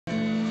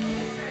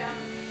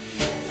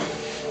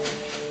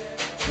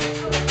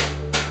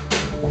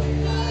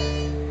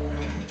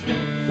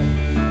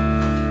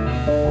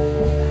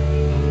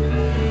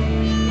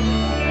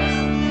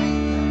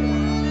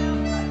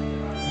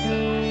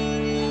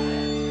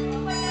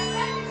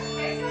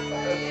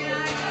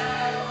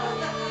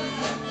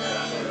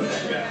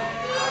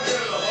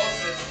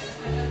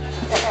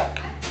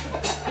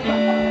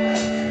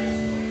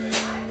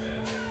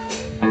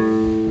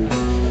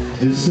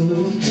So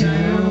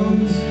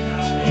towns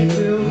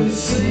filled with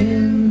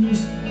sin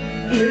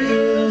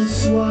will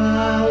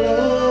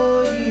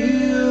swallow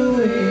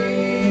you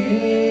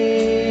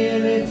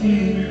in if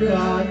you've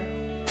got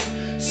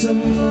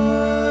some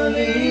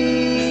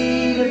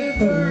money to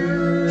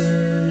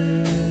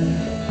burn.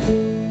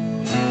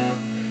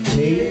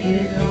 Take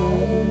it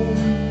home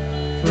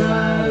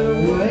right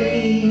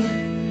away.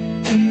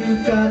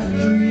 You've got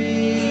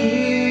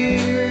 3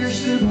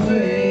 years to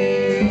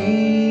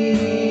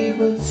pay,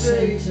 but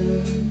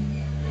Satan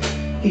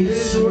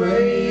is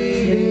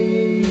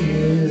waiting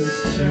his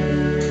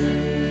turn.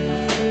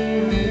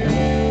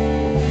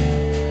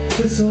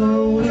 This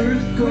old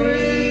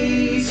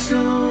earthquake's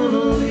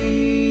gonna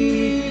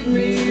leave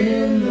me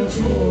in the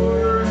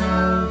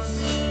poorhouse.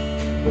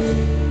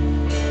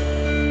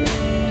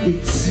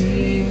 It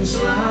seems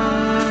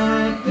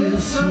like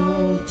this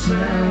whole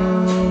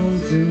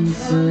town's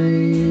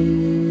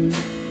insane.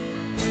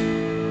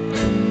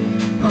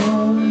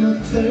 On the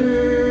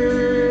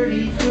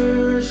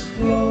 31st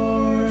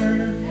floor,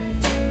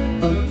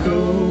 a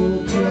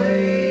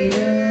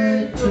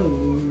gold-plated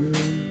door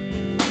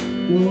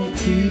won't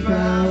keep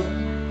out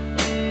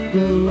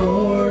the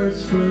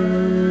Lord's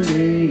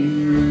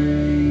burning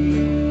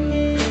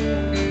rain.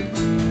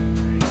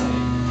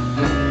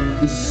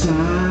 The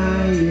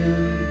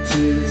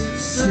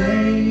scientists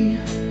say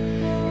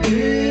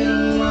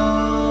it'll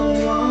all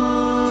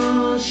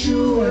wash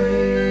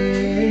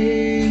away,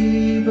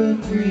 but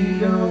we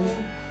don't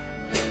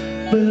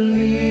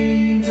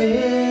believe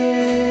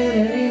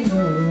it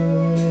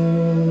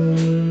anymore,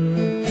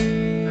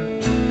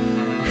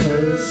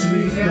 'cause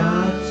we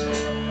got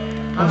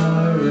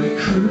our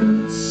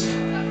recruits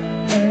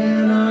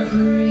and our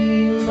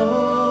green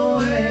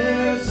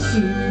mohair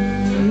suits.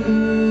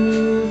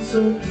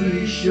 So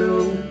please show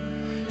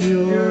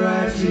your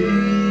ID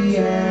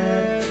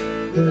at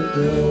the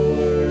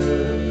door.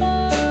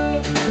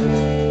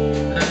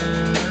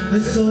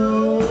 This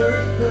old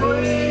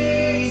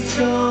earthquake's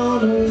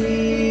gonna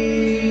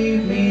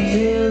leave me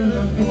in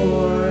the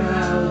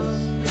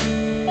poorhouse.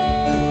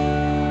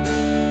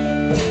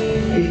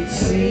 It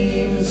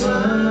seems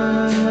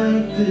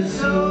like this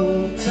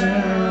whole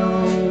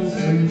town's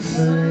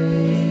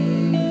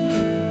insane.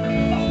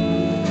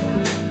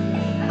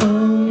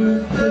 On the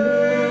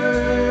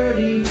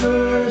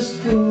 31st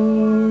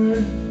floor,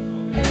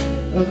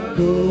 a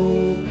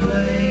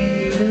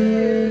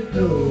gold-plated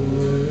door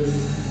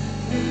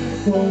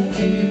won't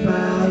keep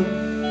out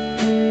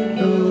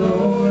the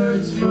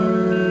Lord's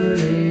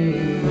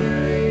burning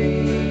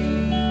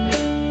rain.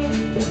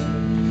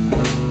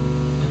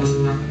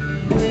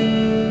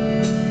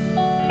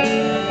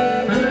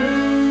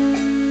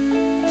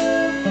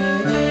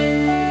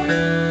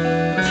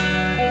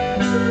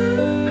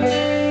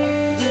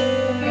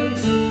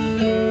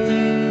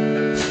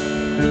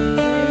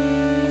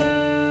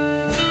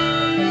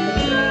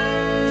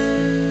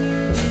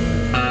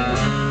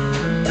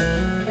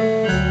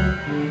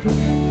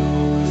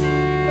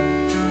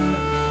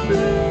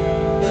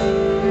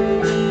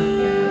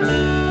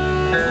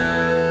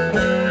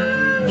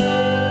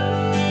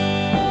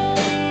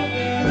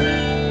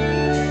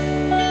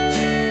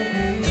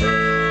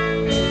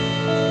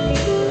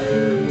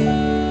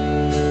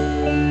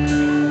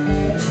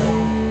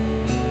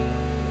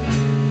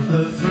 A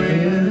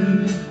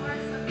friend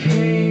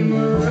came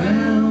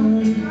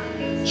around,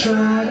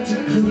 tried to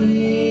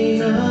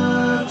clean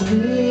up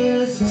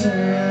this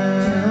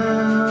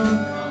town.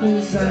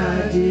 His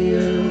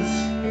ideas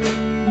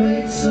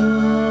made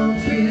some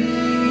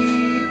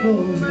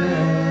people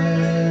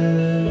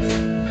mad.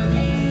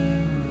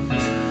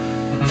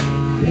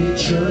 They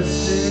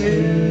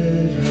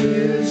trusted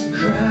his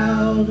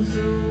crowd,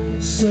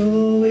 so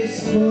he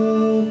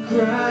spoke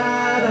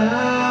right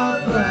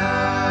out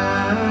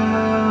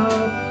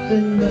loud.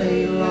 Then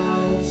they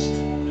lost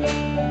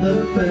the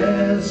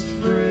best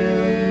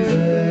friend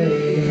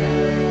they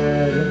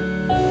had.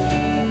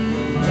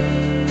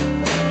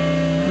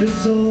 This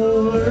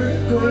old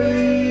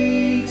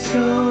earthquake's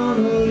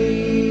gonna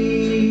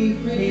leave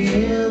me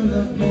in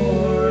the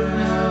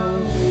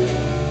poorhouse.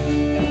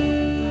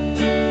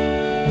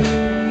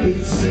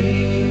 It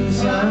seems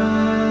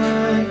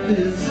like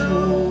this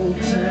whole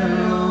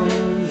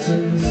town's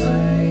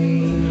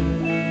insane.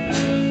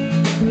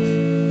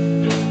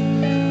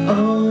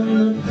 On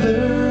the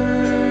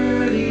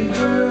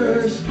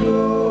 31st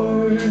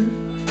floor,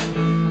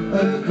 a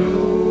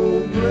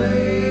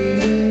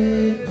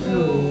gold-plated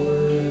door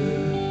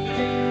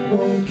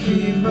won't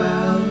keep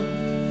out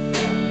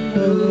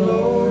the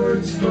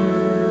Lord's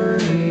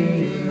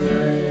burning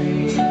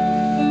rain.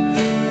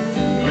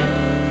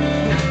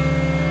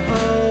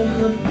 On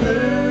the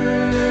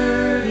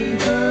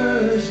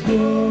 31st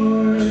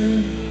floor,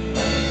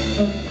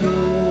 a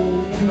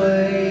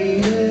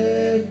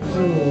gold-plated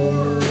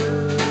door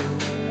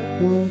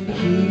won't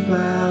keep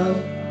out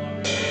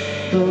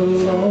the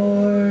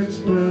Lord's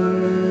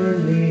burning rain.